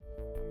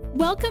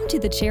Welcome to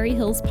the Cherry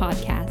Hills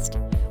Podcast.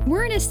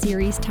 We're in a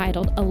series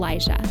titled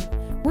Elijah.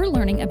 We're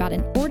learning about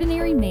an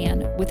ordinary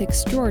man with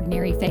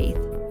extraordinary faith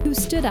who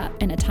stood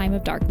up in a time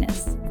of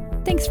darkness.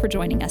 Thanks for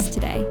joining us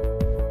today.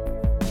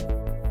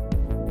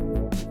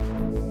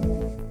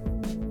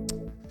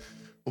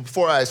 Well,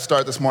 before I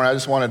start this morning, I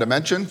just wanted to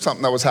mention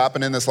something that was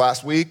happening this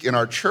last week in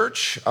our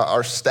church.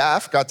 Our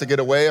staff got to get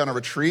away on a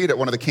retreat at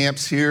one of the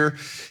camps here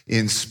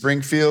in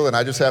Springfield, and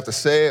I just have to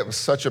say it was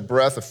such a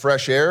breath of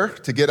fresh air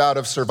to get out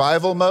of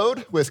survival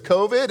mode with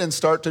COVID and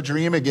start to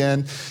dream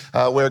again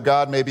where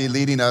God may be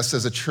leading us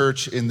as a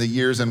church in the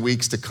years and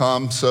weeks to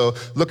come. So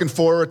looking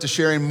forward to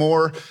sharing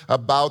more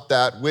about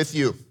that with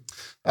you.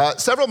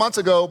 Several months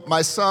ago,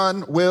 my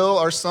son, Will,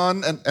 our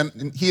son,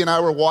 and he and I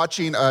were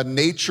watching a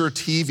nature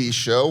TV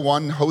show,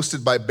 one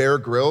hosted by Bear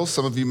Grylls.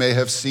 Some of you may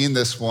have seen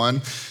this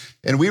one.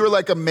 And we were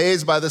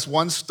amazed by this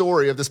one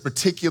story of this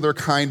particular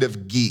kind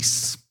of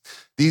geese.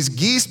 These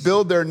geese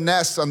build their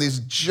nests on these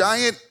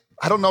giant,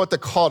 I don't know what to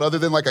call it, other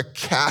than a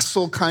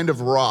castle kind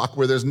of rock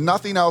where there's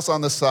nothing else on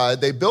the side.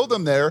 They build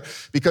them there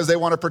because they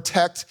want to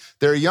protect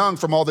their young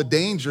from all the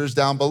dangers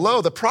down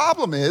below. The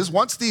problem is,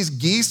 once these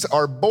geese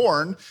are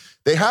born,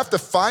 they have to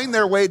find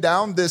their way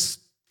down this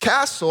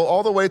castle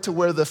all the way to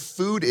where the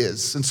food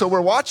is. And so we're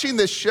watching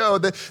this show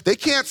that they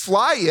can't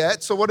fly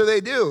yet, so what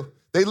do?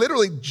 They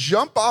literally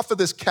jump off of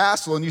this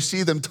castle and you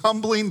see them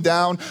tumbling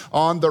down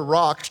on the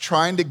rocks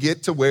trying to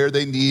get to where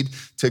they need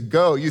to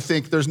go. You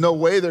think there's no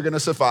way they're gonna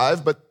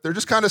survive, but they're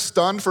just kind of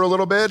stunned for a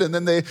little bit and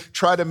then they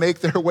try to make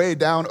their way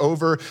down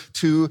over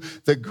to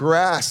the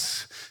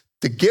grass.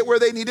 To get where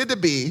they needed to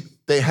be,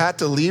 they had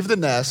to leave the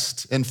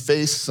nest and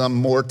face some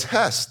more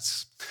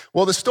tests.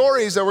 Well, the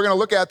stories that we're going to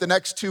look at the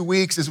next 2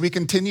 weeks as we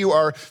continue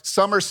our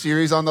summer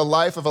series on the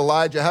life of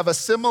Elijah have a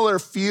similar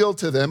feel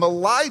to them.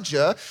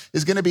 Elijah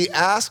is going to be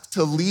asked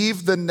to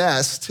leave the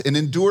nest and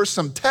endure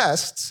some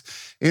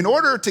tests in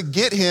order to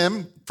get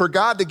him, for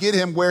God to get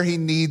him where he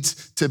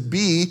needs to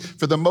be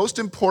for the most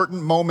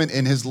important moment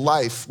in his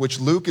life, which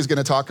Luke is going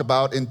to talk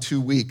about in 2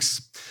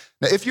 weeks.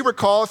 Now, if you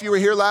recall, if you were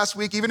here last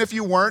week, even if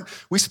you weren't,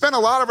 we spent a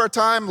lot of our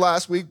time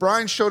last week.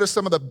 Brian showed us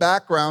some of the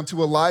background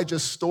to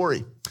Elijah's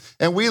story.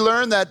 And we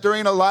learned that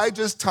during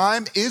Elijah's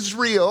time,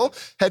 Israel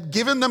had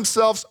given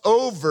themselves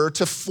over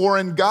to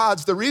foreign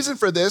gods. The reason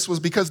for this was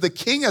because the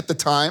king at the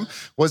time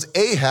was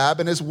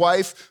Ahab and his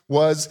wife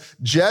was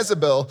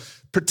Jezebel.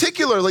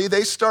 Particularly,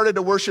 they started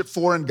to worship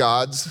foreign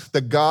gods,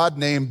 the god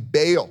named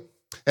Baal.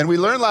 And we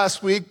learned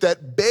last week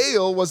that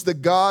Baal was the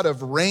god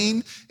of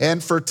rain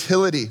and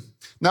fertility.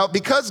 Now,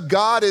 because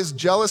God is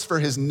jealous for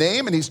his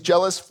name and he's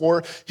jealous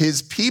for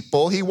his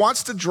people, he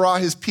wants to draw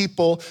his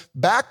people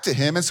back to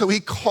him. And so he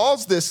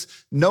calls this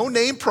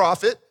no-name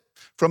prophet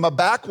from a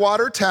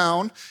backwater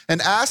town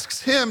and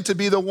asks him to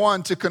be the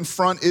one to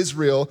confront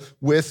Israel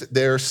with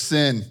their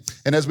sin.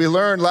 And as we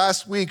learned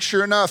last week,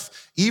 sure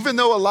enough, even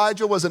though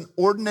Elijah was an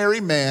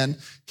ordinary man,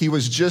 he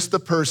was just the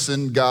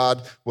person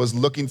God was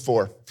looking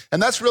for.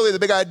 And that's really the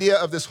big idea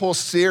of this whole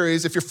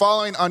series. If you're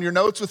following on your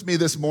notes with me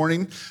this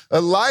morning,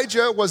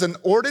 Elijah was an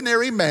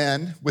ordinary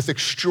man with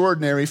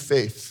extraordinary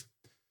faith.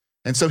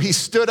 And so he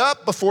stood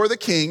up before the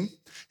king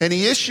and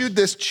he issued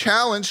this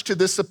challenge to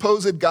this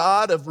supposed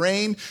God of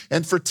rain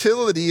and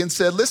fertility and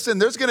said, listen,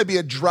 there's going to be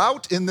a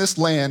drought in this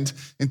land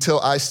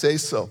until I say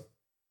so.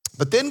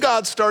 But then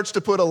God starts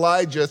to put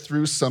Elijah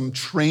through some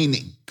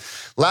training.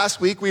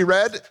 Last week we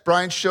read,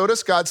 Brian showed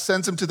us, God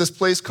sends him to this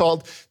place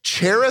called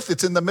Cherith.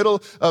 It's in the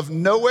middle of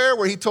nowhere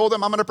where he told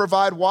him, I'm going to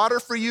provide water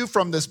for you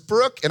from this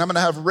brook and I'm going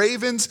to have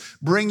ravens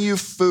bring you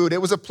food.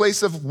 It was a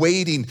place of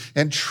waiting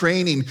and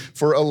training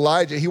for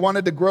Elijah. He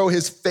wanted to grow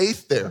his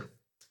faith there.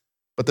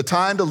 But the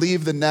time to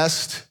leave the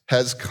nest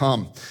has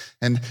come.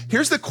 And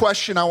here's the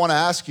question I want to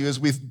ask you as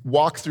we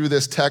walk through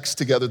this text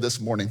together this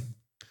morning.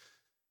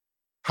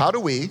 How do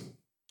we,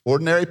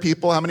 ordinary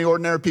people, how many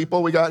ordinary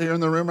people we got here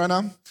in the room right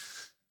now?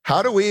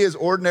 How do we as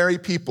ordinary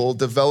people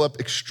develop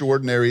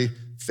extraordinary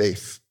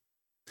faith?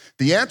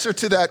 The answer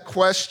to that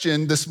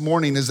question this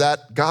morning is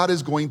that God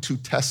is going to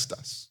test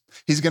us.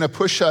 He's going to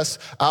push us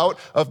out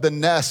of the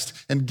nest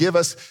and give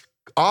us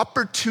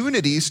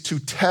opportunities to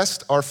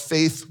test our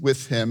faith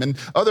with him. In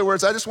other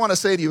words, I just want to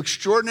say to you,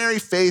 extraordinary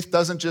faith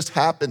doesn't just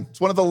happen. It's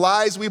one of the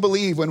lies we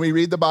believe when we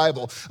read the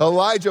Bible.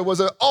 Elijah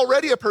was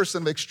already a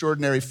person of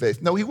extraordinary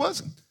faith. No, he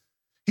wasn't.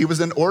 He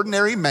was an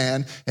ordinary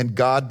man, and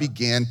God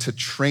began to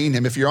train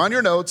him. If you're on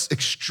your notes,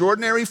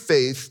 extraordinary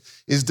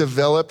faith is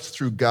developed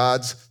through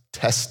God's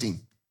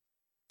testing.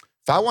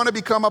 If I want to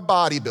become a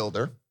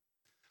bodybuilder,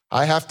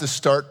 I have to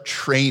start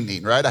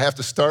training, right? I have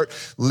to start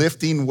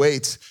lifting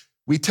weights.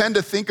 We tend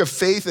to think of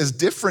faith as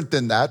different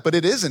than that, but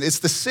it isn't. It's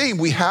the same.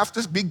 We have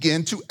to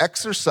begin to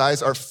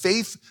exercise our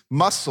faith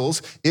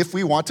muscles if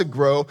we want to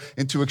grow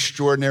into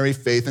extraordinary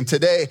faith. And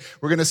today,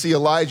 we're going to see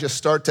Elijah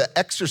start to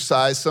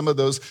exercise some of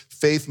those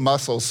faith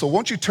muscles. So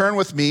won't you turn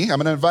with me? I'm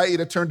going to invite you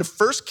to turn to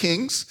 1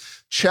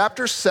 Kings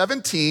chapter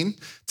 17.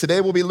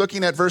 Today, we'll be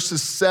looking at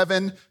verses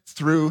 7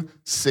 through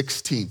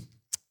 16.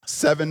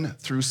 7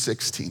 through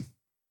 16.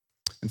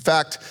 In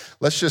fact,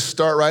 let's just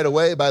start right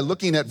away by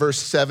looking at verse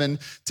 7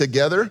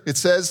 together. It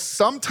says,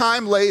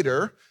 sometime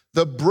later,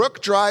 the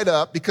brook dried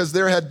up because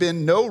there had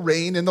been no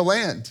rain in the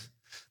land.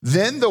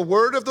 Then the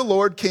word of the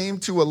Lord came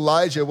to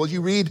Elijah. Will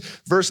you read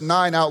verse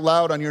 9 out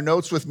loud on your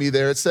notes with me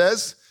there? It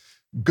says,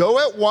 go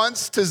at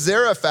once to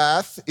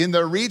Zarephath in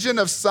the region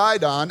of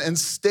Sidon and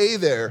stay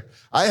there.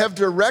 I have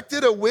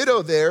directed a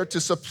widow there to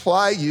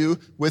supply you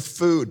with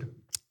food.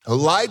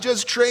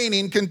 Elijah's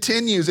training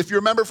continues. If you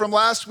remember from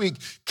last week,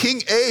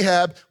 King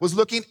Ahab was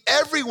looking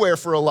everywhere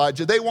for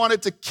Elijah. They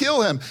wanted to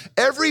kill him.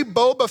 Every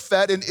Boba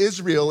Fett in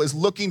Israel is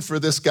looking for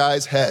this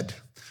guy's head.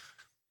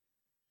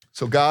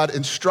 So God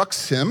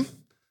instructs him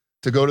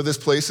to go to this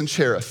place in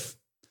Cherith.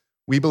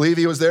 We believe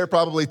he was there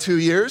probably 2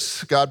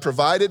 years. God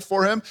provided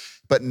for him,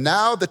 but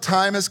now the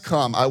time has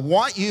come. I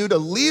want you to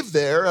leave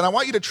there, and I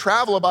want you to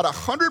travel about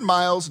 100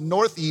 miles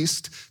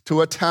northeast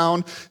to a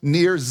town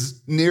near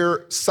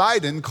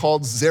Sidon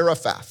called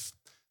Zarephath.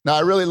 Now, I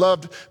really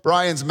loved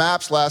Brian's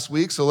maps last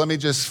week, so let me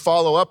just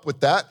follow up with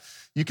that.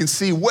 You can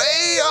see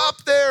way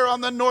up there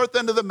on the north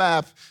end of the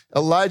map,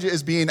 Elijah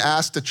is being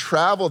asked to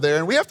travel there.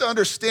 And we have to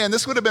understand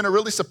this would have been a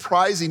really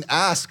surprising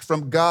ask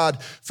from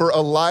God for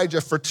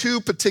Elijah for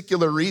two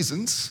particular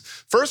reasons.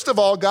 First of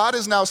all, God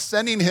is now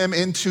sending him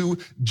into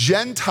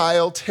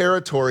Gentile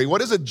territory.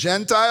 What is a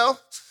Gentile?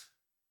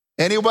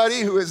 Anybody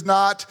who is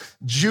not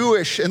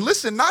Jewish. And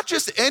listen, not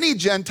just any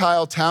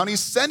Gentile town. He's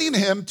sending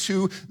him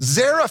to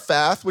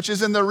Zarephath, which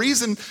is in the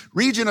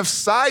region of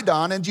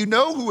Sidon. And you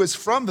know who is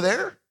from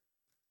there?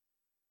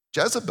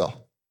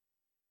 Jezebel.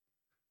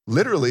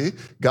 Literally,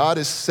 God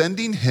is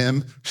sending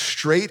him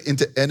straight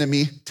into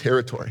enemy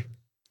territory.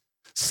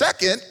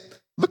 Second,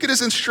 look at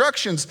his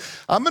instructions.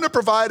 I'm going to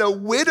provide a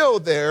widow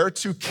there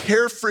to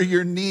care for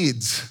your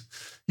needs.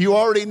 You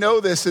already know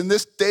this. In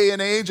this day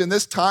and age, in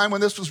this time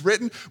when this was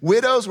written,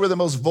 widows were the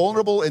most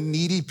vulnerable and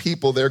needy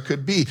people there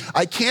could be.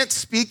 I can't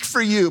speak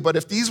for you, but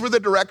if these were the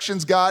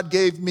directions God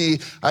gave me,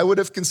 I would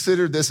have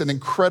considered this an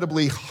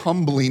incredibly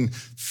humbling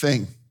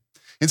thing.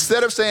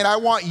 Instead of saying, I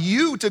want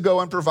you to go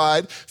and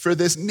provide for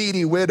this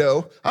needy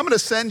widow, I'm going to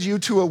send you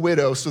to a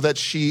widow so that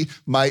she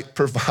might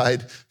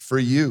provide for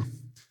you.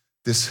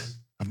 This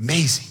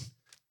amazing,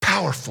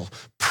 powerful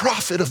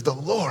prophet of the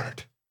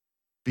Lord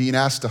being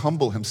asked to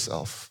humble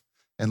himself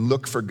and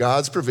look for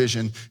God's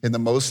provision in the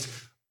most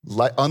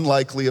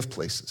unlikely of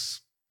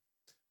places.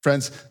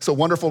 Friends, it's a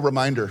wonderful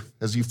reminder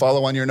as you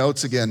follow on your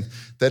notes again,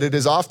 that it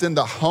is often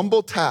the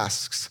humble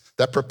tasks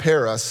that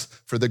prepare us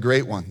for the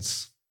great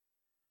ones.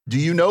 Do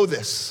you know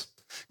this?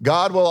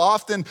 God will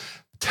often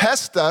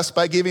test us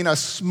by giving us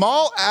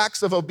small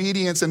acts of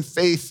obedience and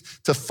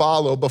faith to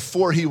follow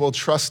before he will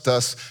trust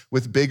us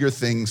with bigger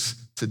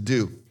things to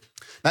do.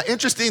 Now,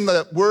 interesting,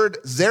 the word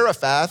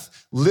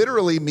Zarephath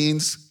literally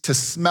means to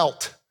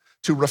smelt,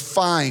 to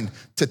refine,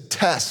 to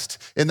test.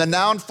 In the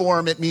noun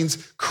form, it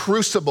means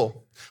crucible.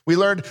 We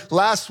learned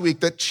last week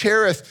that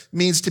Cherith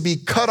means to be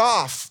cut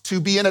off, to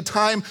be in a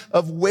time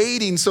of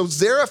waiting. So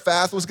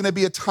Zarephath was going to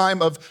be a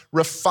time of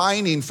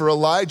refining for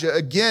Elijah.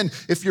 Again,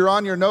 if you're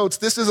on your notes,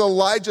 this is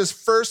Elijah's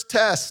first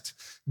test.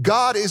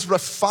 God is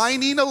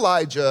refining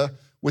Elijah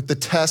with the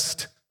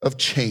test of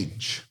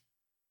change.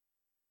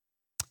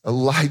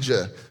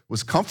 Elijah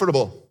was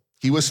comfortable.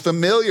 He was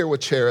familiar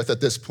with Cherith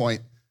at this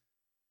point.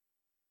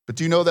 But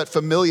do you know that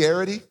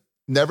familiarity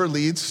never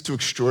leads to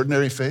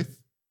extraordinary faith?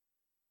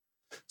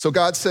 So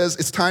God says,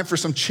 it's time for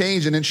some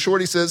change. And in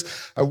short, he says,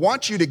 I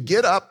want you to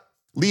get up,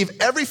 leave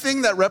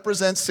everything that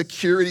represents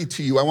security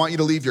to you. I want you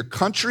to leave your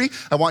country.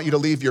 I want you to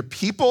leave your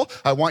people.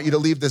 I want you to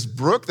leave this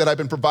brook that I've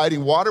been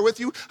providing water with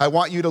you. I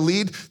want you to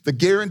lead the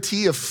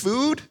guarantee of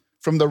food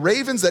from the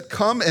ravens that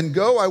come and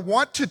go. I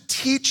want to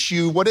teach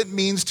you what it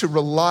means to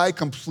rely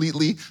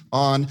completely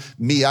on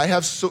me. I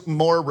have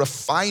more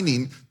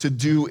refining to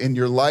do in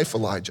your life,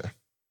 Elijah.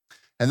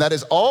 And that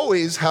is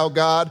always how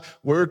God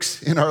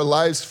works in our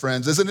lives,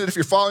 friends, isn't it? If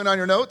you're following on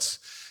your notes,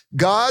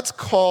 God's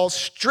call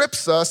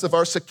strips us of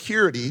our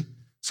security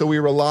so we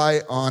rely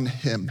on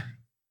him.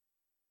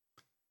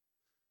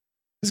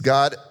 Has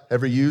God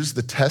ever used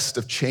the test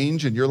of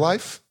change in your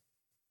life?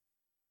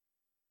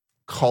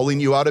 Calling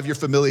you out of your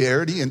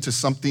familiarity into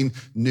something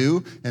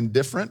new and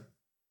different?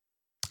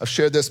 I've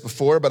shared this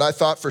before, but I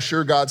thought for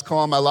sure God's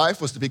call in my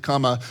life was to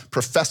become a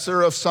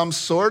professor of some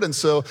sort. And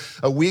so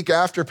a week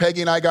after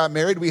Peggy and I got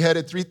married, we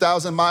headed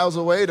 3,000 miles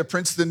away to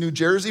Princeton, New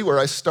Jersey, where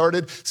I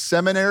started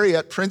seminary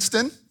at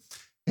Princeton.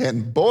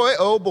 And boy,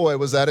 oh boy,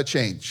 was that a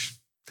change.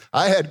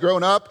 I had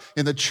grown up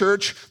in the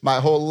church my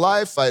whole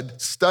life.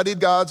 I'd studied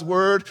God's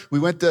word.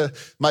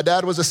 My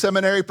dad was a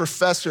seminary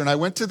professor, and I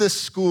went to this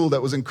school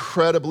that was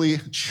incredibly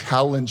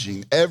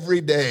challenging. Every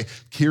day,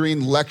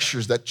 hearing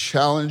lectures that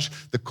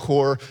challenged the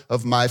core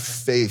of my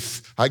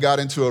faith. I got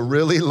into a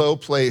really low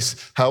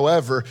place.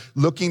 However,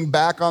 looking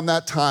back on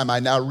that time, I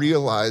now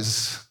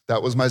realize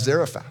that was my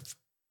Zarephath.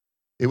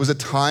 It was a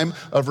time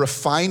of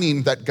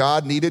refining that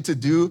God needed to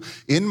do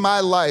in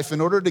my life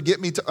in order to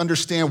get me to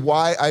understand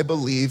why I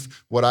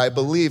believe what I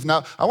believe.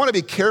 Now, I want to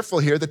be careful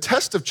here. The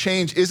test of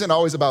change isn't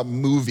always about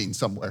moving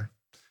somewhere.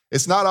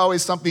 It's not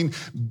always something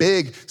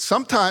big.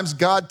 Sometimes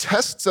God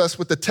tests us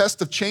with the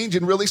test of change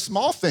in really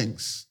small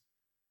things.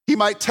 He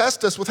might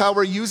test us with how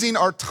we're using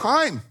our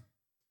time.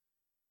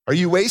 Are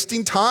you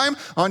wasting time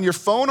on your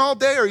phone all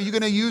day, or are you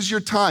going to use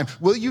your time?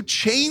 Will you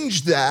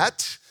change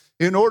that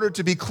in order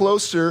to be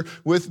closer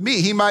with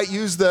me? He might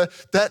use the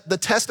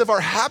test of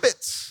our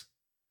habits.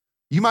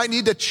 You might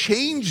need to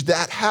change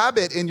that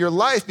habit in your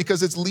life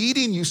because it's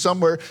leading you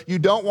somewhere you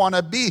don't want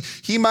to be.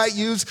 He might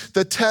use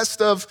the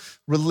test of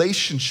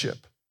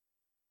relationship.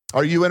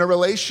 Are you in a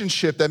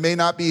relationship that may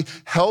not be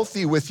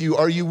healthy with you?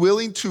 Are you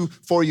willing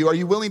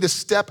to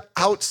step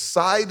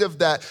outside of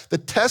that? The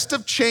test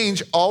of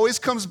change always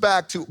comes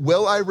back to,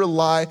 will I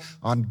rely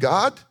on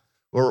God,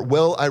 or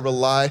will I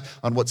rely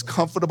on what's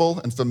comfortable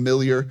and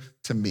familiar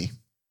to me?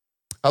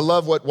 I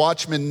love what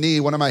Watchman Nee,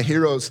 one of my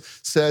heroes,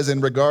 says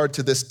in regard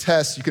to this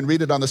test. You can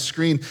read it on the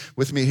screen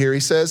with me here. He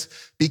says,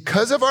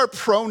 because of our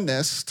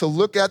proneness to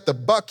look at the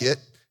bucket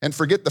and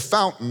forget the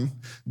fountain,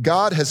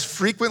 God has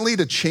frequently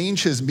to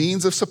change his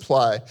means of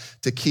supply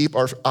to keep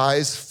our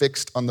eyes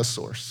fixed on the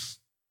source.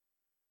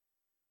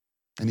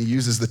 And he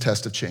uses the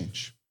test of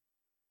change.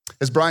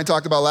 As Brian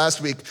talked about last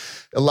week,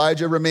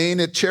 Elijah remained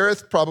at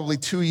Cherith probably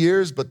 2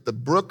 years, but the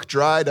brook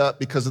dried up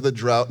because of the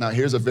drought. Now,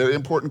 here's a very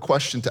important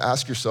question to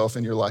ask yourself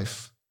in your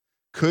life.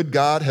 Could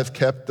God have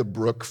kept the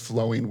brook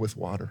flowing with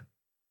water?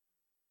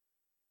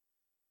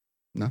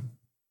 No?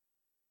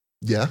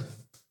 Yeah?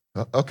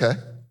 Okay.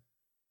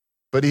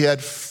 But he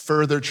had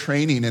further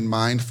training in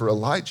mind for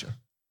Elijah,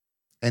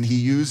 and he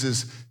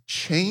uses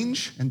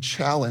change and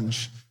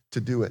challenge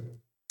to do it.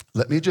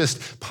 Let me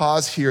just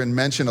pause here and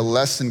mention a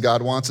lesson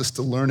God wants us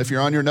to learn. If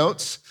you're on your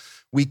notes,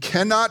 we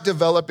cannot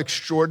develop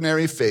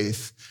extraordinary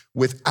faith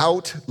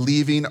without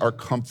leaving our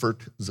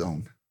comfort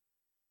zone.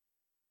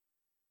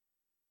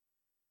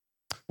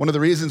 One of the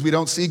reasons we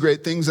don't see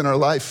great things in our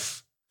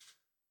life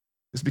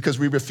is because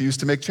we refuse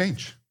to make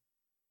change.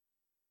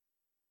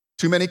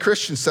 Too many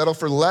Christians settle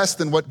for less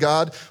than what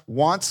God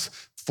wants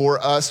for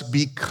us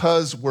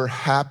because we're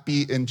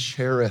happy in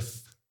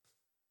Cherith.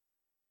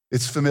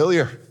 It's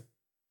familiar,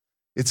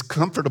 it's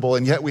comfortable,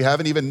 and yet we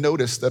haven't even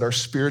noticed that our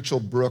spiritual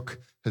brook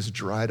has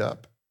dried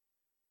up.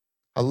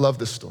 I love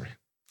this story.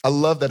 I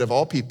love that of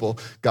all people,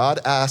 God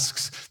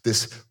asks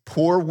this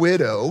poor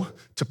widow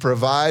to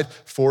provide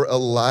for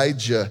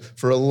Elijah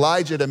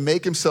to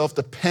make himself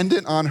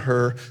dependent on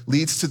her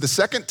leads to the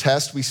second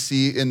test we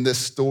see in this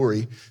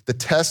story, the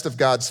test of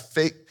God's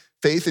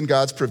faith in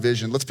God's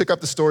provision. Let's pick up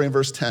the story in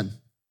verse 10.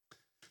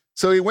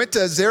 So he went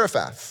to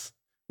Zarephath.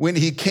 When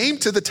he came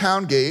to the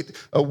town gate,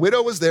 a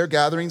widow was there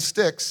gathering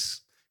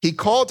sticks. He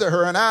called to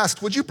her and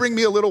asked, would you bring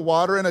me a little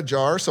water in a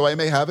jar so I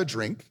may have a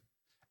drink?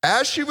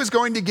 As she was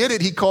going to get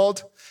it, he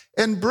called,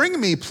 and bring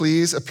me,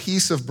 please, a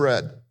piece of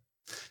bread.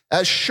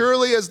 As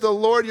surely as the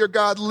Lord your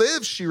God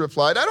lives, she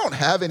replied, I don't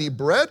have any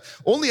bread,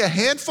 only a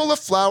handful of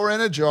flour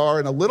in a jar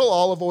and a little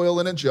olive oil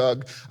in a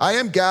jug. I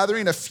am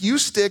gathering a few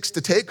sticks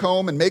to take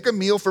home and make a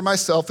meal for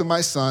myself and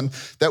my son,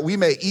 that we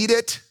may eat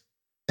it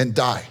and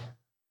die.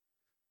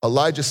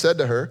 Elijah said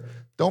to her,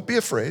 don't be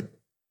afraid.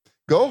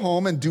 Go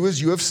home and do as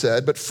you have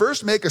said, but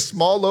first make a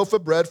small loaf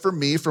of bread for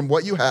me from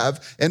what you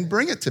have and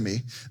bring it to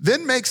me.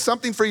 Then make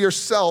something for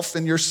yourself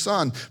and your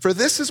son. For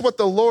this is what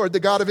the Lord, the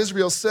God of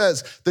Israel,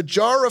 says. The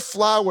jar of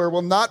flour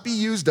will not be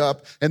used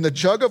up, and the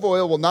jug of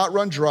oil will not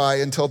run dry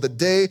until the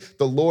day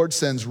the Lord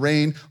sends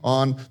rain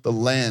on the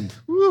land.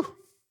 Woo.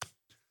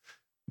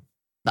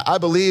 Now, I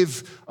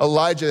believe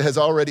Elijah has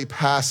already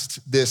passed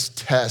this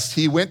test.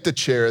 He went to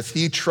Cherith.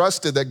 He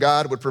trusted that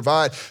God would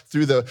provide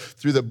through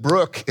the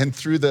brook and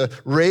through the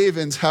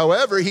ravens.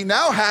 However, he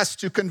now has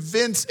to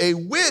convince a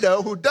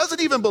widow who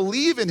doesn't even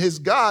believe in his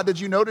God. Did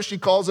you notice she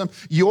calls him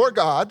your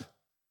God?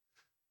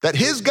 That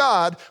his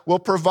God will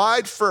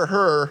provide for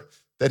her,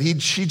 that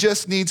she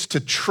just needs to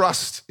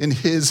trust in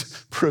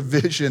his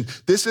provision.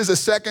 This is a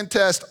second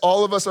test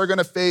all of us are going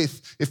to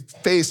face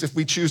if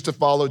we choose to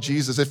follow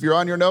Jesus. If you're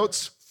on your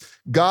notes,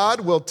 God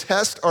will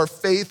test our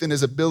faith in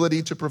his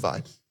ability to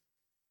provide.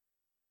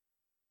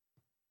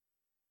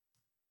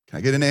 Can I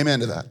get an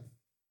amen to that?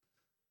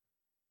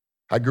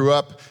 I grew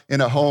up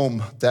in a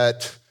home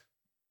that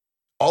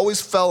always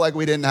felt like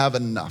we didn't have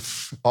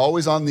enough,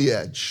 always on the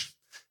edge.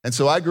 And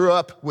so I grew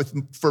up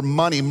for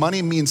money.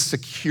 Money means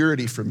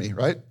security for me,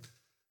 right?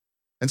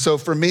 And so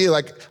for me,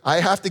 I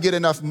have to get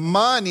enough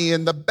money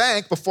in the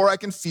bank before I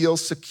can feel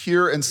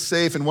secure and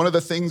safe. And one of the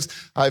things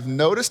I've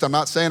noticed, I'm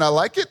not saying I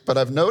like it, but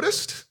I've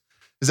noticed,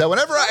 is that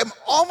whenever I'm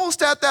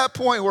almost at that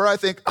point where I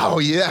think, oh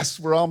yes,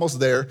 we're almost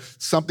there,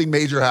 something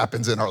major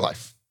happens in our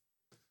life.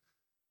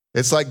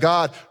 It's like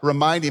God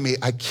reminding me,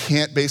 I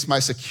can't base my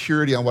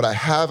security on what I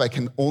have. I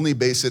can only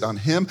base it on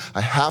him.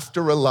 I have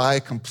to rely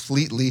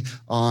completely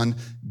on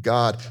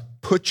God.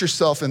 Put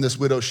yourself in this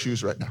widow's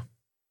shoes right now.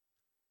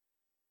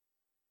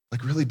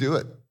 Really do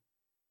it.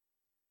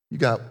 You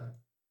got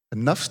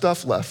enough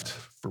stuff left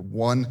for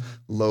one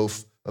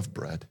loaf of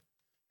bread.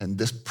 And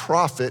this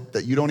prophet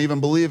that you don't even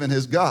believe in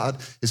his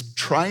God is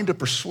trying to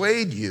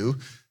persuade you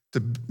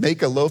to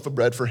make a loaf of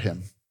bread for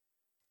him,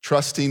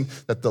 trusting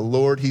that the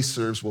Lord he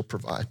serves will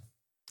provide.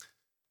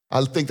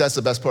 I think that's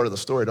the best part of the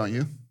story, don't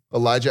you?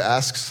 Elijah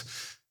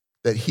asks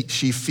that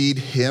she feed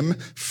him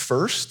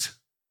first.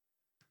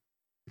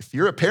 If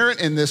you're a parent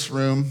in this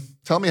room,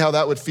 tell me how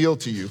that would feel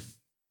to you.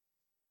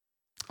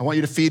 I want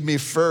you to feed me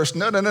first.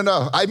 No.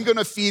 I'm going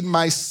to feed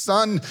my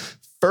son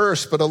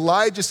first. But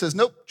Elijah says,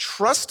 nope,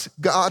 trust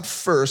God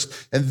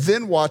first and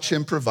then watch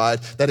him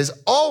provide. That is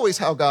always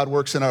how God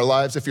works in our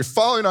lives. If you're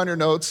following on your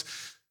notes,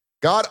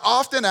 God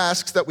often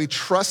asks that we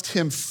trust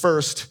him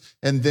first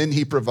and then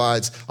he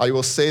provides. I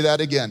will say that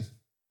again.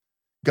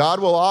 God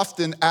will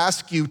often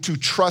ask you to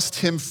trust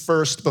him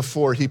first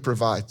before he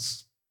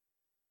provides.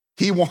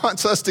 He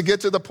wants us to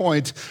get to the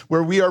point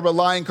where we are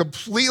relying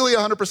completely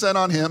 100%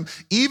 on him,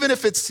 even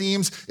if it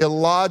seems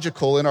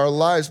illogical in our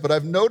lives. But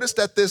I've noticed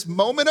at this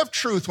moment of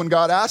truth, when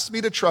God asks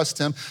me to trust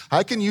him,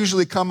 I can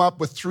usually come up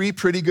with 3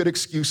 pretty good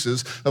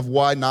excuses of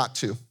why not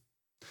to.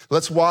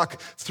 Let's walk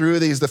through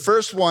these. The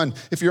first one,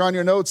 if you're on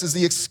your notes, is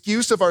the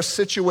excuse of our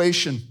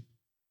situation.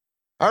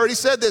 I already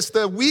said this,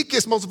 the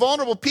weakest, most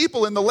vulnerable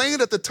people in the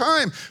land at the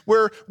time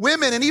were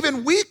women, and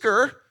even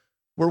weaker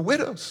were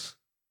widows.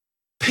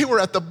 They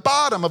were at the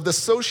bottom of the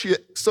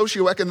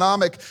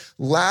socioeconomic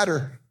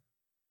ladder.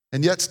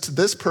 And yet to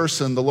this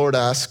person, the Lord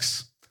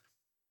asks,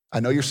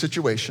 I know your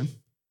situation,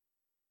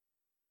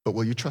 but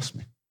will you trust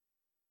me?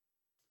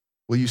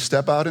 Will you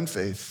step out in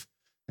faith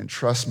and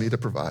trust me to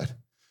provide?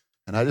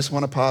 And I just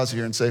want to pause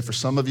here and say, for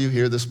some of you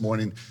here this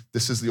morning,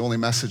 this is the only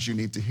message you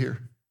need to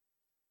hear.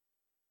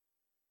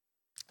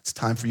 It's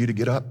time for you to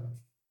get up,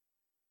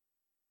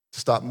 to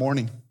stop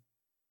mourning.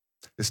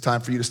 It's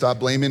time for you to stop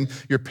blaming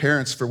your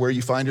parents for where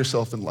you find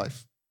yourself in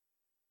life.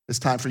 It's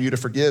time for you to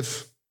forgive.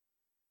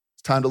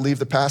 It's time to leave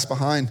the past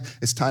behind.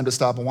 It's time to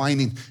stop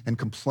whining and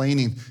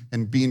complaining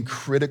and being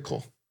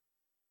critical.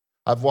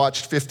 I've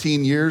watched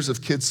 15 years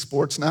of kids'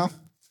 sports now.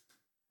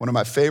 One of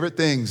my favorite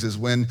things is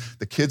when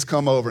the kids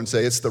come over and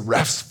say, it's the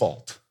ref's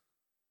fault.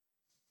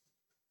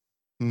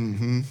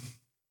 2%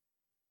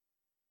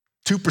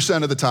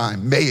 of the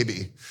time,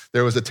 maybe,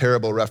 there was a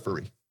terrible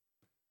referee.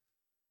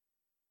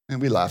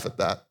 And we laugh at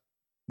that.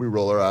 We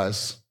roll our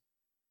eyes.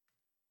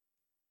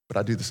 But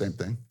I do the same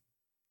thing.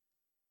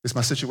 It's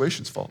my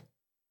situation's fault.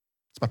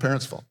 It's my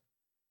parents' fault.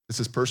 It's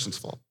this person's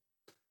fault.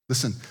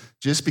 Listen,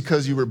 just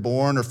because you were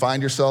born or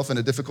find yourself in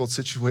a difficult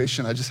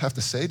situation, I just have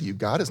to say to you,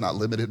 God is not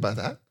limited by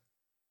that.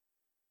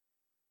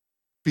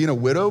 Being a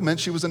widow meant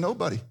she was a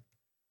nobody.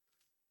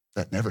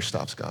 That never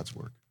stops God's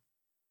work.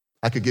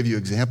 I could give you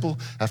example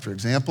after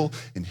example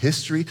in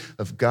history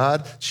of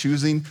God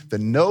choosing the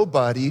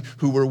nobody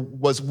who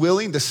was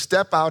willing to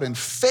step out in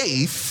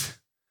faith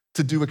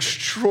to do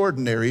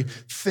extraordinary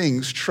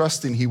things,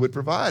 trusting he would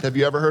provide. Have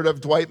you ever heard of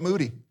Dwight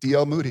Moody,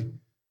 D.L. Moody?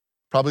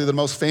 Probably the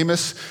most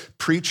famous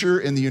preacher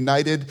in the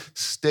United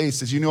States.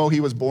 Did you know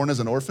he was born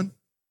as an orphan?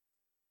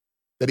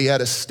 That he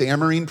had a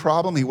stammering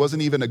problem. He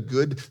wasn't even a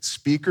good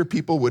speaker.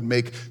 People would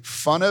make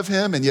fun of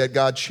him, and yet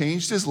God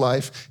changed his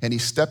life, and he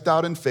stepped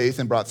out in faith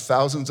and brought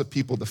thousands of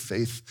people to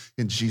faith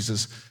in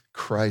Jesus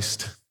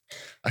Christ.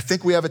 I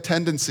think we have a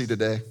tendency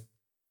today.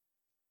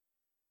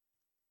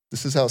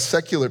 This is how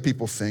secular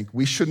people think.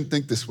 We shouldn't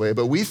think this way,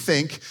 but we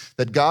think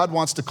that God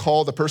wants to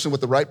call the person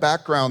with the right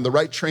background, the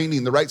right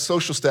training, the right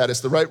social status,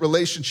 the right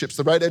relationships,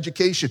 the right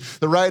education,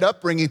 the right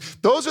upbringing.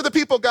 Those are the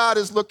people God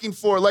is looking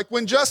for. Like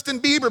when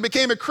Justin Bieber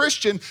became a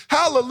Christian,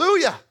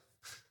 hallelujah.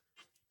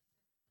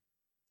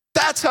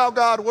 That's how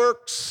God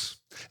works.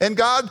 And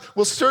God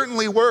will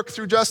certainly work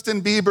through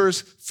Justin Bieber's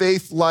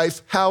faith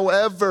life.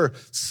 However,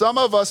 some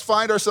of us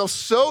find ourselves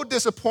so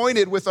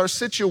disappointed with our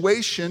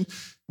situation,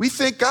 we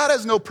think God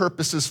has no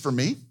purposes for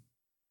me.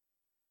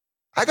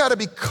 I got to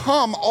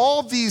become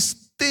all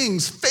these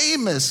things,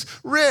 famous,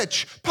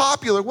 rich,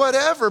 popular,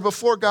 whatever,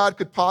 before God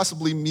could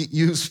possibly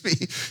use me.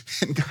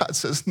 And God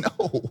says,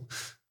 no,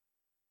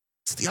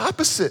 it's the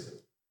opposite.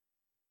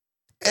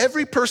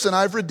 Every person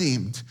I've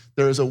redeemed,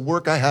 there is a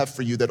work I have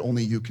for you that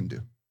only you can do.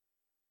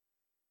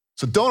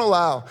 So don't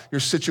allow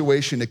your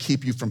situation to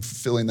keep you from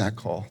fulfilling that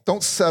call.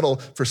 Don't settle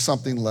for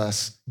something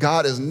less.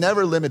 God is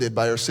never limited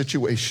by our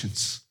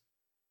situations.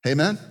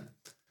 Amen?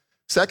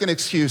 Second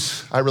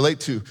excuse I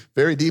relate to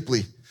very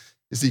deeply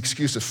is the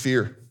excuse of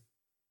fear.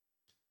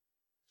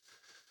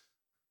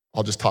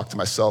 I'll just talk to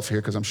myself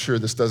here because I'm sure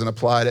this doesn't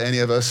apply to any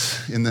of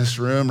us in this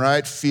room,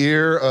 right?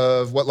 Fear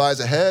of what lies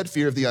ahead,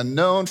 fear of the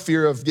unknown,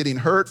 fear of getting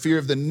hurt, fear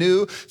of the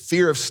new,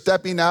 fear of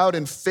stepping out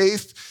in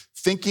faith,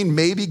 thinking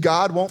maybe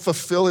God won't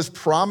fulfill his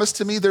promise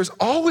to me. There's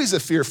always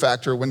a fear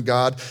factor when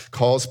God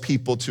calls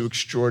people to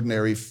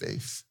extraordinary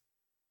faith.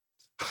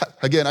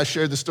 Again, I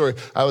shared the story.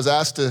 I was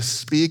asked to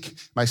speak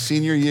my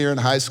senior year in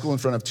high school in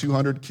front of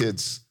 200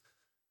 kids,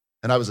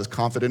 and I was as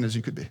confident as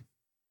you could be.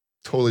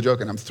 Totally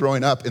joking. I'm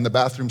throwing up in the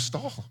bathroom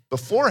stall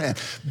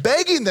beforehand,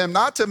 begging them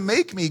not to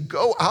make me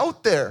go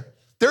out there.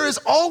 There is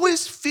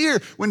always fear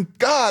when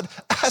God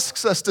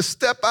asks us to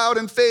step out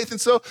in faith.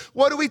 And so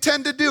what do we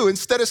tend to do?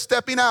 Instead of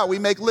stepping out, we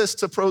make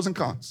lists of pros and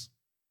cons.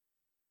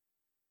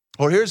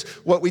 Or here's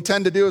what we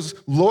tend to do is,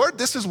 Lord,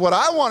 this is what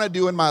I want to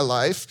do in my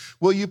life.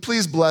 Will you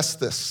please bless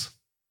this?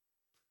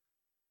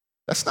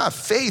 That's not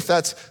faith,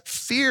 that's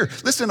fear.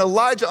 Listen,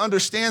 Elijah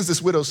understands this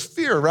widow's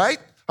fear, right?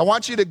 I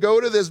want you to go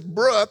to this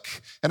brook,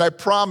 and I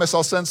promise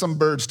I'll send some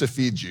birds to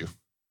feed you.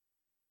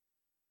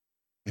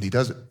 And he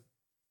does it.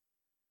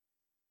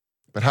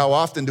 But how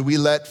often do we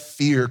let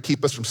fear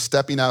keep us from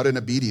stepping out in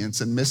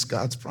obedience and miss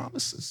God's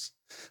promises?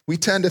 We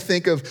tend to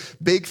think of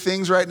big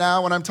things right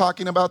now when I'm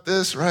talking about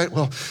this, right?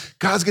 Well,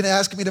 God's gonna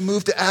ask me to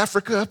move to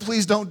Africa.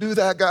 Please don't do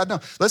that, God. No,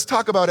 let's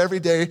talk about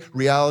everyday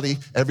reality,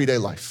 everyday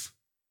life.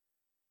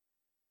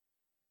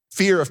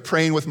 Fear of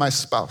praying with my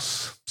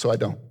spouse, so I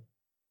don't.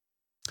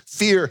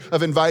 Fear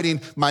of inviting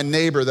my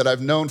neighbor that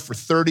I've known for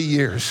 30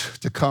 years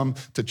to come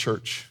to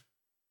church.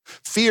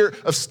 Fear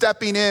of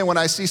stepping in when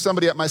I see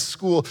somebody at my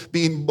school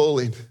being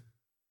bullied.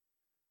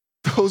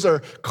 Those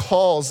are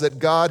calls that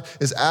God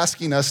is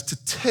asking us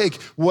to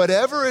take,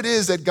 whatever it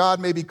is that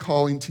God may be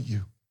calling to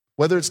you,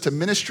 whether it's to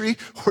ministry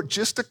or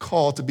just a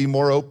call to be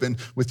more open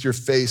with your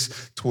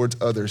face towards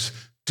others.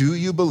 Do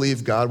you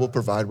believe God will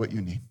provide what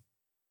you need?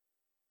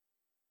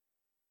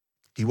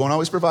 He won't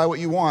always provide what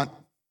you want.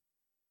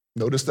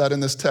 Notice that in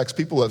this text.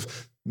 People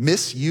have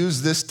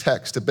misused this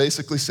text to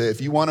basically say,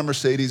 if you want a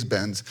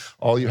Mercedes-Benz,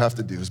 all you have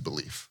to do is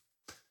believe.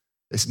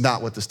 It's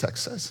not what this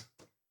text says.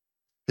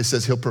 It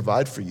says he'll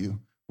provide for you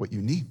what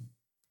you need.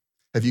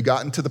 Have you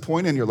gotten to the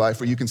point in your life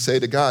where you can say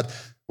to God,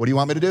 what do you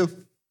want me to do?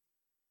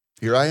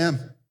 Here I am.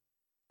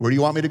 Where do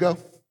you want me to go?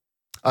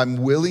 I'm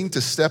willing to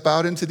step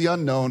out into the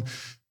unknown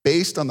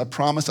based on the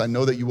promise I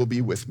know that you will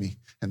be with me,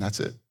 and that's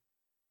it.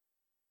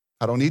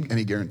 I don't need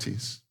any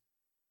guarantees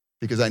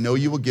because I know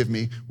you will give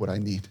me what I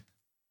need.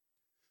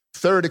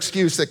 Third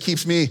excuse that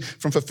keeps me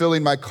from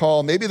fulfilling my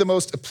call, maybe the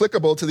most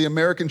applicable to the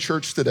American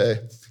church today,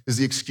 is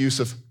the excuse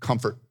of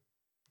comfort.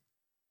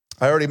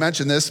 I already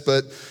mentioned this,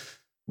 but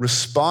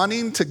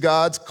responding to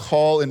God's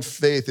call in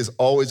faith is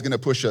always going to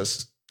push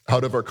us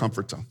out of our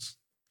comfort zones.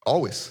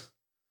 Always.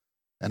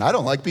 And I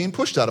don't like being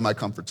pushed out of my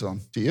comfort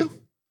zone. Do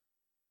you?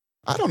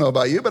 I don't know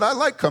about you, but I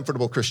like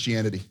comfortable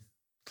Christianity,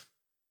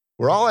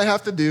 where all I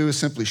have to do is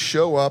simply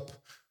show up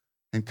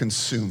and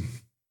consume.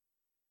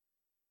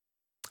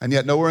 And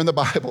yet nowhere in the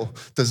Bible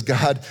does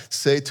God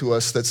say to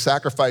us that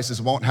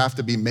sacrifices won't have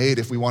to be made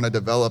if we want to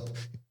develop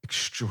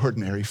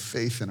extraordinary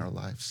faith in our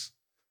lives.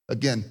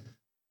 Again,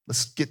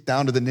 let's get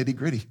down to the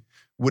nitty-gritty.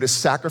 Would a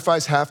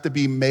sacrifice have to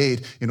be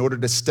made in order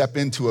to step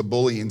into a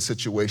bullying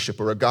situation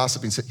or a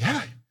gossiping situation?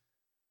 Yeah.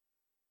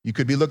 You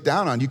could be looked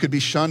down on. You could be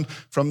shunned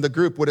from the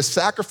group. Would a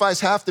sacrifice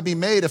have to be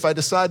made if I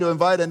decide to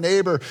invite a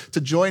neighbor to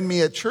join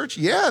me at church?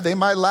 Yeah, they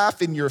might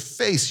laugh in your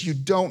face. You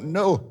don't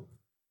know.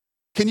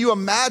 Can you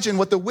imagine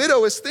what the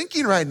widow is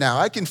thinking right now?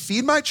 I can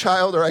feed my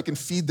child or I can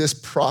feed this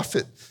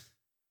prophet.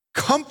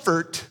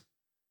 Comfort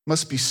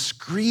must be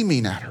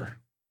screaming at her.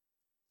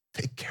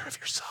 Take care of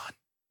your son.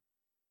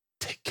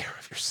 Take care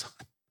of your son.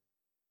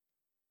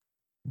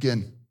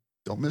 Again,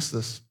 don't miss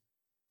this.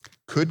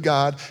 Could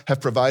God have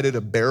provided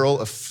a barrel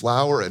of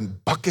flour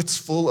and buckets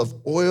full of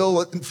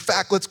oil? In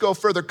fact, let's go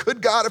further.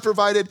 Could God have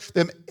provided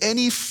them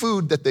any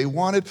food that they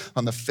wanted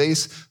on the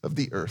face of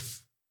the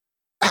earth?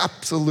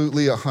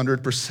 Absolutely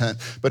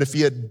 100%. But if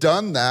he had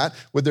done that,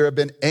 would there have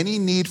been any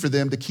need for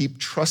them to keep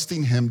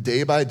trusting him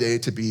day by day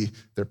to be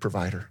their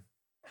provider?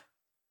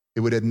 It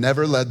would have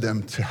never led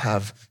them to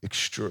have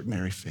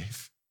extraordinary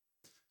faith.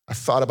 I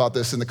thought about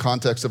this in the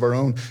context of our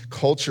own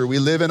culture. We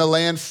live in a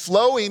land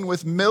flowing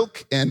with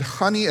milk and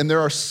honey, and there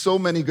are so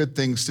many good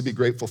things to be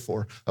grateful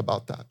for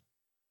about that.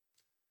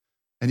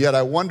 And yet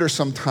I wonder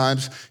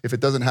sometimes if it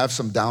doesn't have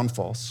some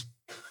downfalls,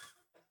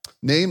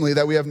 namely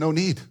that we have no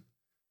need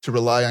to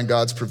rely on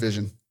God's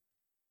provision.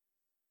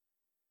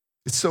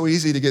 It's so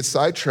easy to get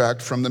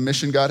sidetracked from the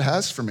mission God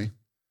has for me.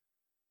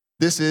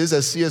 This is,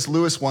 as C.S.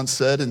 Lewis once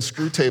said in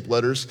Screwtape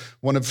Letters,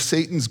 one of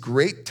Satan's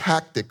great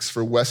tactics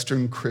for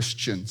Western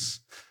Christians.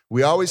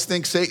 We always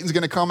think Satan's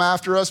going to come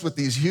after us with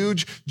these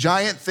huge,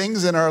 giant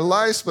things in our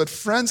lives. But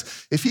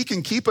friends, if he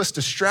can keep us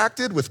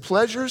distracted with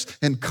pleasures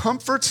and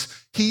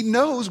comforts, he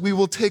knows we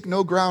will take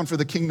no ground for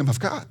the kingdom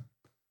of God.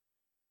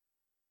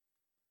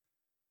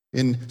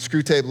 In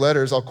Screwtape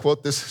Letters, I'll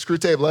quote this.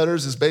 Screwtape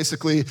Letters is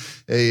basically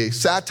a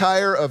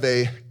satire of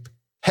a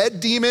head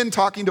demon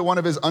talking to one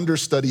of his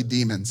understudy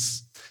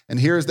demons. And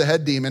here's the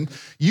head demon.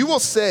 You will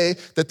say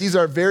that these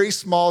are very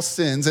small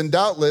sins, and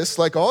doubtless,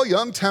 like all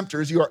young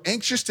tempters, you are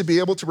anxious to be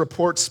able to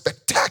report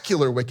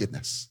spectacular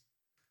wickedness.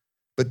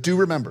 But do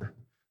remember,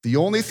 the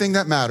only thing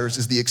that matters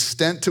is the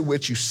extent to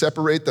which you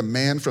separate the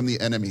man from the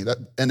enemy. That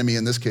enemy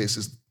in this case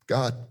is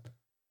God.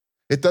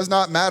 It does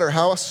not matter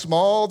how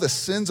small the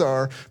sins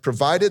are,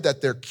 provided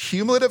that their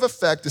cumulative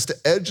effect is to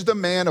edge the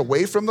man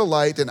away from the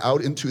light and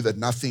out into the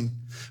nothing.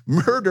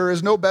 Murder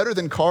is no better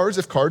than cards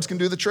if cards can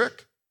do the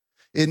trick.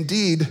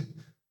 Indeed,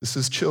 this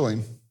is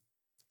chilling.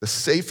 The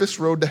safest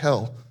road to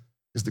hell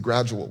is the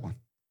gradual one,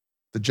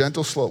 the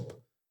gentle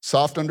slope,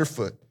 soft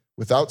underfoot,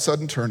 without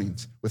sudden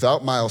turnings,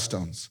 without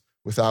milestones,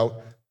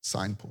 without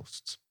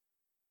signposts.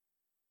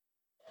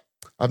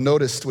 I've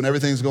noticed when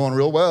everything's going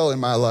real well in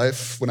my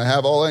life, when I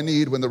have all I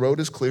need, when the road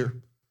is clear,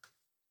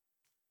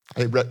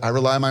 I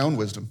rely on my own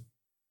wisdom.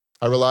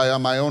 I rely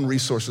on my own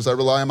resources. I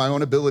rely on my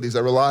own abilities. I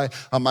rely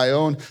on my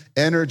own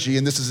energy.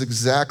 And this is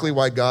exactly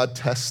why God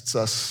tests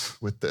us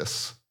with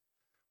this.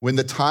 When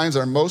the times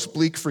are most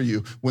bleak for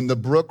you, when the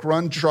brook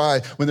runs dry,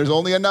 when there's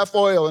only enough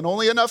oil and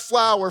only enough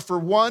flour for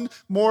one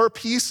more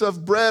piece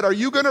of bread, are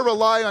you going to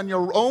rely on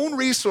your own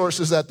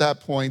resources at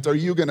that point? Are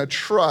you going to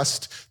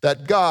trust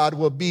that God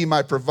will be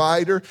my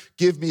provider,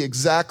 give me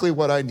exactly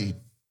what I need?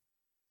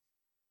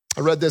 I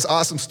read this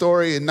awesome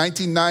story. In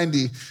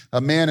 1990, a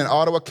man in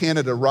Ottawa,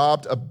 Canada,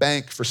 robbed a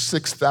bank for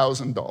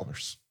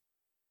 $6,000.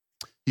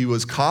 He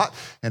was caught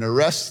and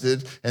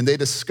arrested, and they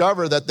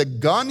discovered that the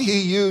gun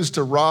he used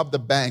to rob the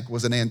bank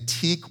was an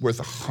antique worth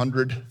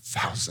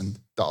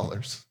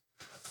 $100,000.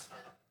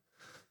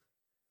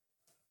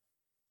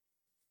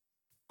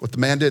 What the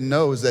man didn't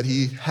know is that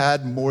he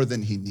had more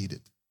than he needed.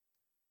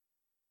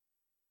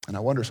 And I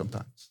wonder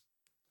sometimes,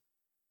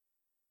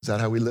 is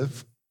that how we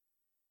live?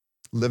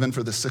 Living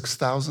for the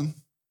 6,000,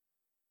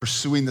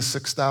 pursuing the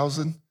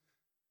 6,000,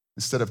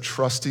 instead of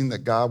trusting that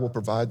God will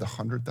provide the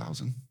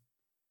 100,000?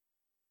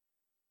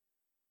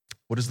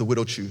 What does the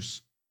widow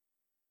choose?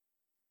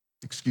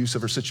 Excuse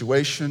of her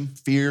situation,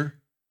 fear,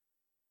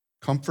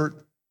 comfort?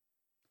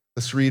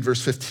 Let's read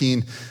verse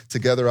 15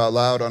 together out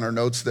loud on our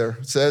notes there.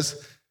 It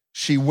says,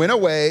 she went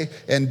away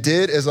and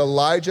did as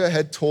Elijah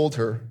had told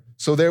her.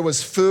 So there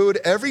was food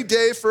every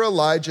day for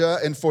Elijah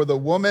and for the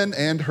woman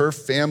and her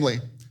family.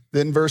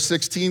 Then verse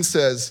 16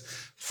 says,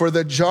 for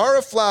the jar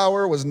of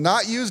flour was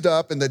not used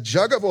up and the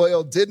jug of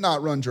oil did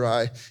not run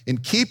dry, in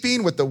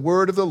keeping with the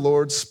word of the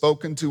Lord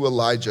spoken to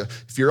Elijah.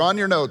 If you're on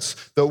your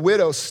notes, the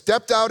widow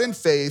stepped out in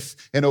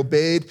faith and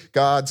obeyed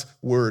God's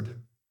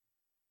word.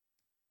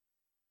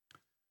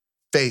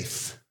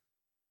 Faith.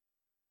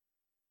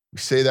 We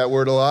say that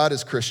word a lot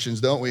as Christians,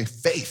 don't we?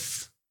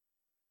 Faith.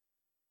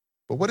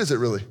 But what is it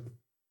really?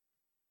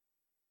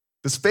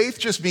 Does faith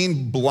just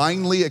mean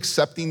blindly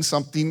accepting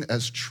something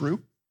as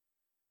true?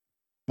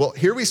 Well,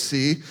 here we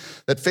see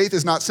that faith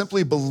is not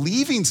simply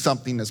believing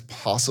something is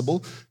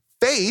possible.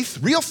 Faith,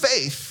 real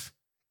faith,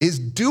 is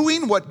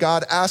doing what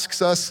God asks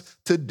us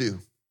to do,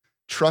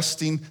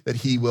 trusting that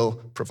he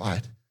will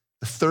provide.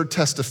 The third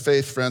test of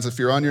faith, friends, if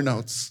you're on your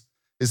notes,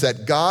 is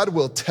that God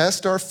will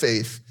test our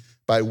faith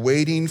by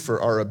waiting for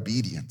our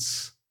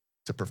obedience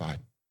to provide.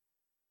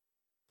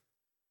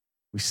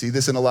 We see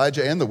this in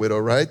Elijah and the widow,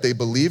 right? They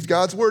believed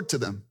God's word to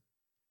them.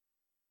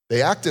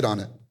 They acted on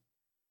it.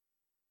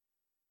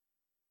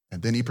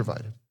 And then he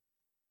provided.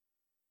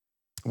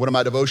 One of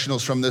my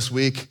devotionals from this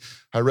week,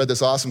 I read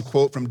this awesome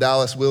quote from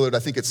Dallas Willard. I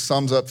think it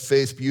sums up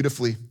faith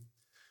beautifully.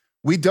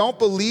 We don't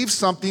believe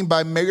something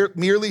by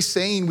merely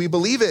saying we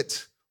believe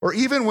it, or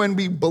even when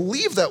we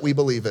believe that we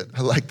believe it.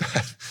 I like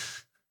that.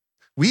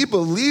 We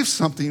believe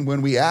something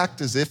when we act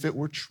as if it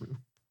were true.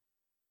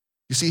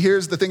 You see,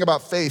 here's the thing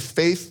about faith.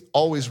 Faith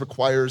always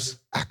requires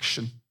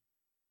action.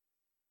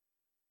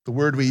 The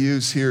word we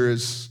use here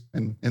is,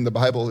 in the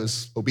Bible,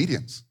 is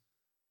obedience.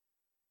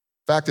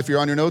 In fact, if you're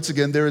on your notes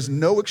again, there is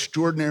no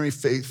extraordinary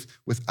faith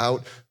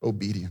without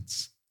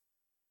obedience.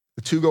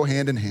 The two go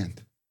hand in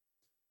hand.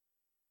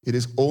 It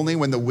is only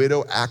when the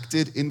widow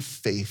acted in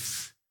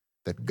faith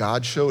that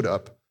God showed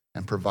up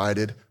and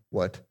provided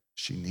what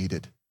she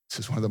needed. This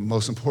is one of the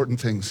most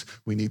important things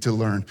we need to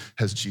learn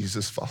as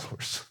Jesus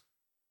followers.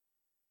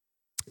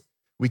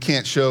 We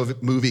can't show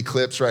movie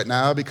clips right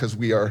now because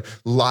we are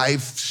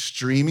live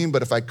streaming,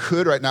 but if I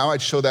could right now,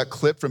 I'd show that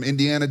clip from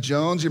Indiana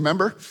Jones. You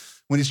remember?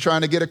 When he's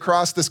trying to get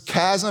across this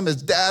chasm,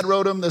 his dad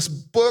wrote him this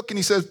book and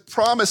he says,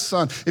 promise,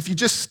 son, if you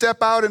just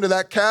step out into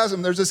that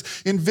chasm, there's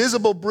this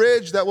invisible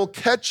bridge that will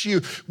catch you.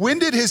 When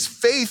did his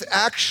faith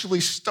actually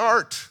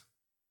start?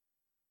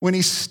 When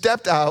he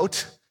stepped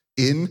out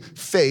in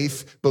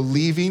faith,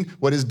 believing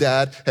what his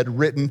dad had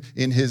written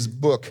in his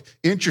book.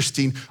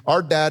 Interesting,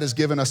 our dad has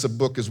given us a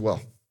book as well.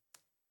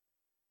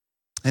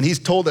 And he's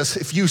told us,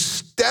 if you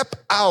step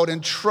out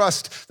and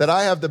trust that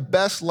I have the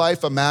best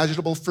life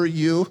imaginable for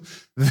you,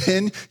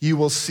 then you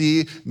will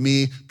see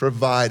me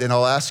provide. And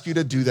I'll ask you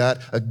to do that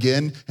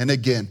again and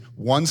again.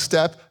 One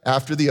step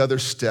after the other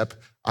step.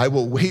 I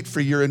will wait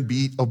for your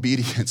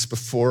obedience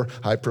before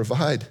I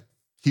provide.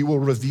 He will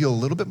reveal a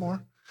little bit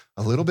more,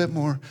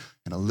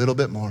 and a little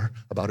bit more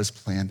about his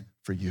plan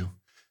for you.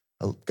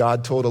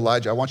 God told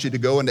Elijah, I want you to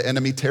go into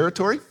enemy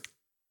territory.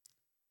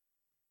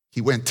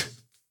 He went.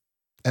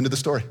 End of the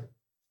story.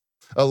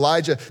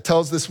 Elijah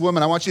tells this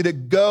woman, I want you to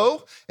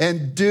go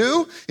and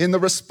do. In the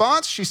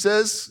response, she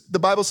says, the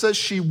Bible says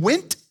she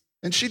went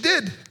and she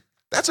did.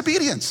 That's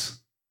obedience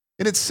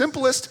in its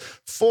simplest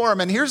form.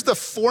 And here's the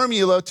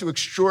formula to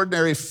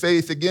extraordinary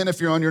faith. Again,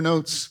 if you're on your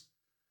notes,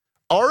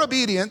 our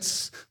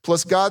obedience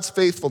plus God's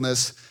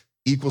faithfulness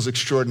equals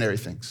extraordinary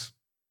things.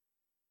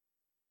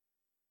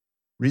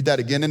 Read that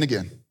again and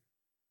again.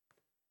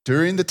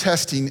 During the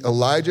testing,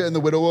 Elijah and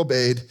the widow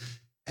obeyed,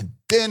 and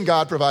then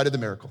God provided the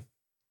miracle.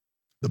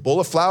 The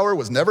bowl of flour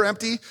was never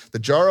empty. The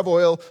jar of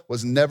oil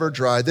was never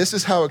dry. This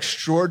is how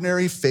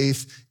extraordinary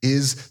faith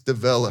is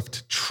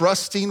developed.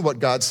 Trusting what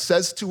God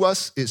says to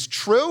us is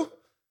true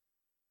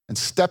and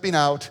stepping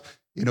out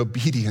in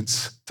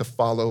obedience to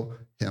follow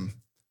him.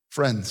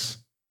 Friends,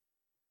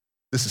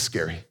 this is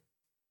scary.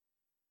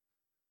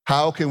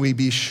 How can we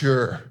be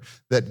sure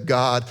that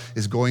God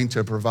is going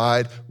to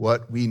provide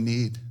what we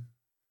need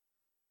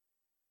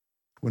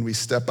when we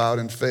step out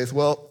in faith?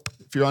 Well,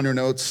 if you're on your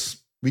notes,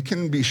 we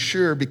can be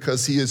sure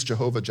because he is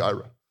Jehovah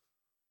Jireh,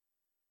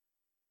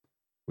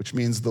 which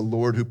means the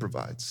Lord who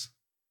provides.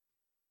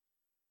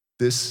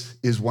 This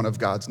is one of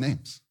God's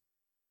names.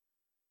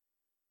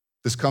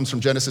 This comes from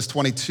Genesis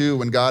 22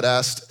 when God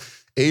asked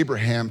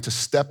Abraham to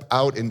step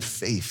out in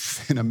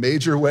faith in a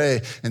major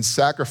way and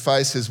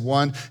sacrifice his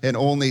one and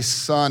only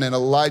son. And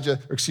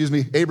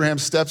Abraham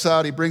steps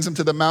out, he brings him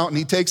to the mountain,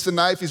 he takes the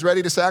knife, he's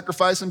ready to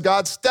sacrifice him.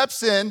 God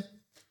steps in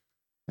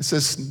and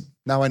says,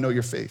 now I know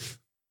your faith.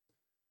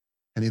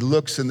 And he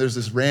looks and there's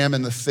this ram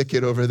in the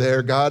thicket over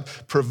there. God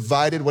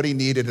provided what he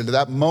needed. And at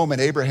that moment,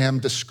 Abraham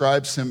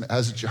describes him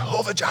as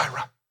Jehovah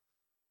Jireh.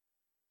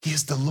 He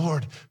is the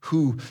Lord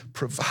who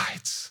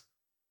provides.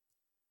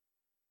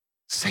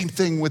 Same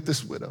thing with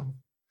this widow.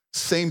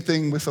 Same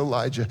thing with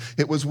Elijah.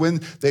 It was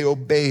when they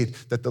obeyed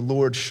that the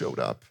Lord showed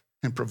up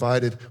and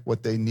provided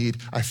what they need.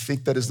 I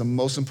think that is the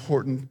most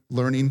important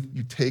learning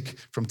you take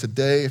from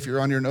today. If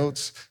you're on your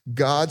notes,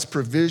 God's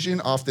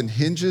provision often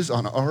hinges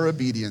on our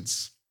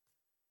obedience.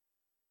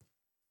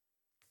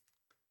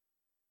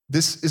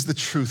 This is the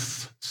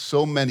truth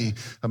so many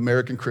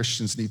American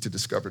Christians need to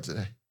discover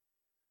today.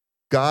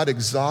 God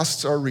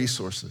exhausts our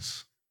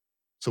resources,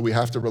 so we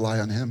have to rely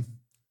on him.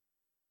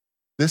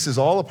 This is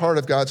all a part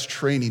of God's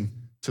training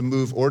to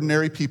move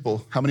ordinary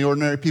people. How many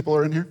ordinary people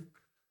are in here?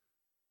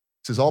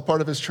 This is all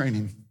part of his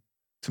training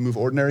to move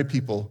ordinary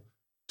people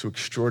to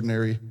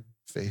extraordinary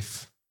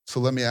faith. So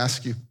let me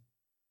ask you,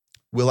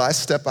 will I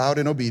step out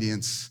in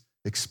obedience,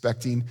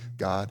 expecting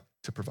God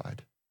to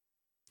provide?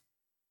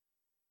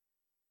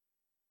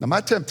 Now,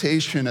 my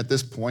temptation at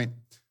this point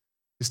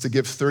is to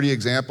give 30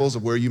 examples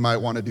of where you might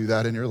want to do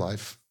that in your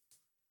life.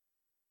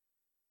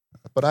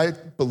 But I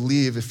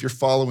believe if you're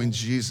following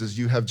Jesus,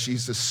 you have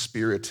Jesus'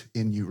 Spirit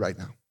in you right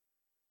now.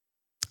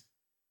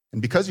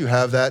 And because you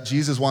have that,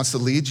 Jesus wants to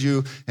lead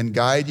you and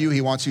guide you.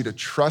 He wants you to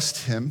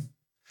trust him.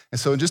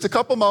 And so in just a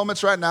couple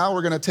moments right now,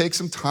 we're going to take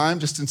some time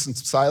just in some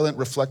silent,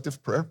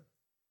 reflective prayer.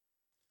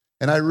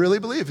 And I really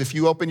believe if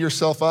you open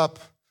yourself up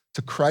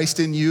to Christ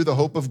in you, the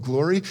hope of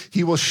glory,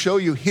 he will show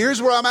you,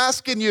 here's where I'm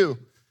asking you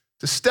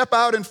to step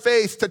out in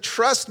faith, to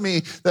trust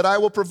me that I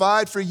will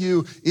provide for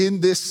you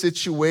in this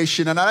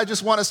situation. And I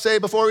just want to say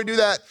before we do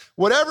that,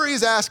 whatever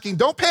he's asking,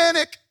 don't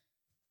panic.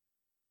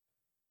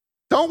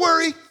 Don't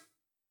worry.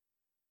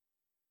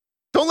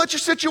 Don't let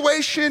your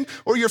situation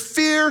or your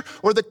fear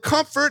or the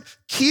comfort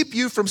keep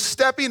you from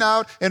stepping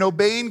out and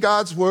obeying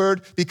God's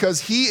word,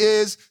 because he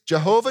is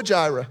Jehovah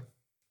Jireh.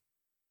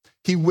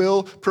 He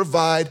will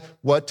provide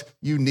what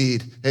you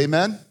need.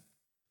 Amen?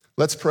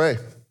 Let's pray.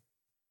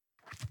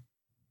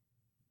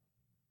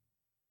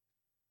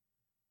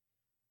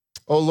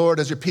 Oh Lord,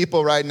 as your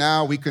people right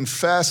now, we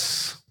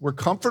confess we're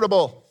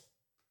comfortable.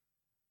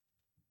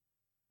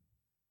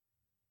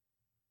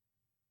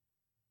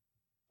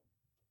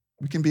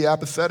 We can be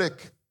apathetic.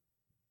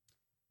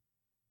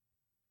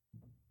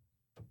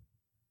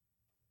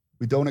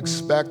 We don't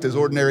expect as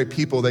ordinary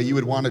people that you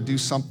would want to do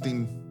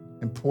something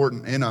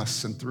important in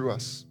us and through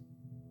us.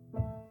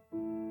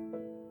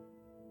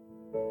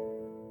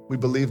 We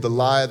believe the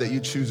lie that you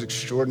choose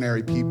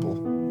extraordinary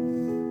people.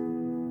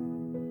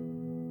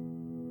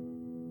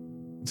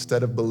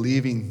 Instead of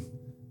believing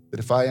that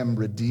if I am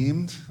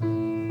redeemed,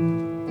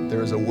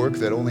 there is a work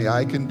that only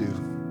I can do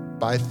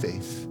by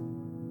faith,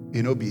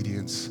 in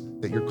obedience,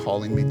 that you're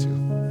calling me to.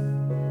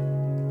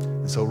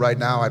 And so right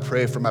now I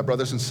pray for my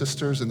brothers and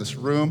sisters in this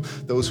room,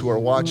 those who are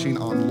watching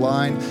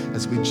online,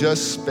 as we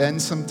just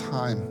spend some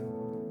time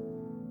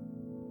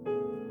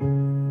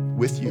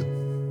with you.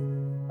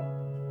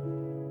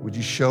 Would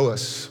you show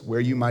us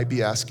where you might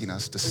be asking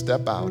us to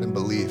step out and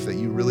believe that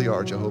you really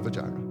are Jehovah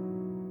Jireh,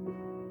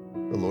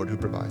 the Lord who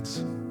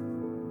provides.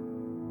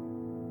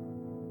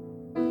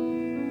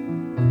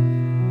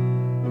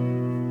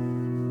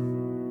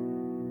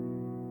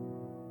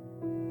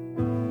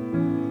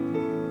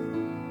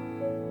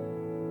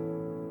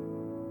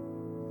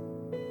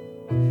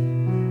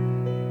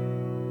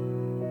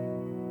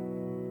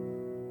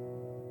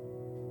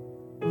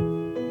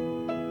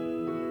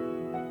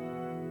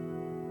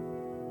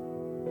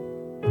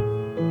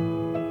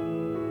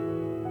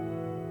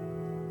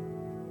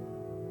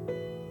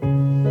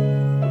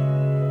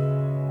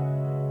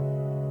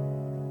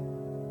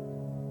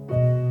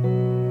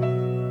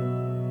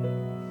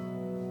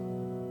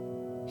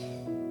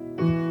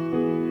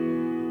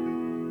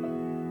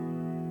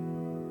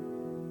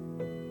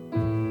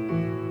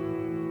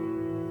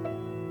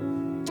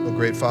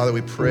 Great Father,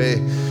 we pray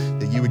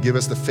that you would give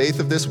us the faith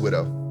of this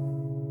widow,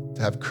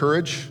 to have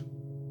courage,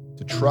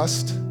 to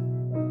trust,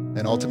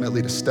 and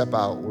ultimately to step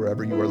out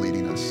wherever you are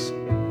leading us.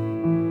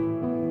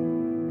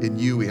 In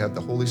you, we have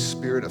the Holy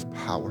Spirit of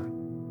power.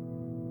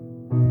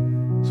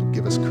 So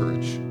give us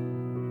courage,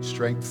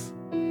 strength,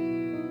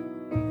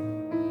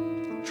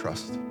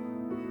 trust.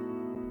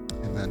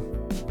 Amen.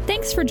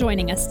 Thanks for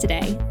joining us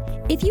today.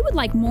 If you would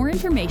like more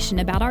information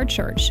about our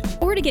church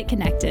or to get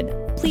connected,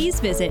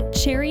 please visit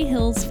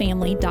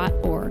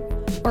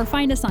cherryhillsfamily.org or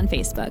find us on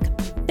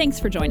Facebook. Thanks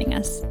for joining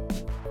us.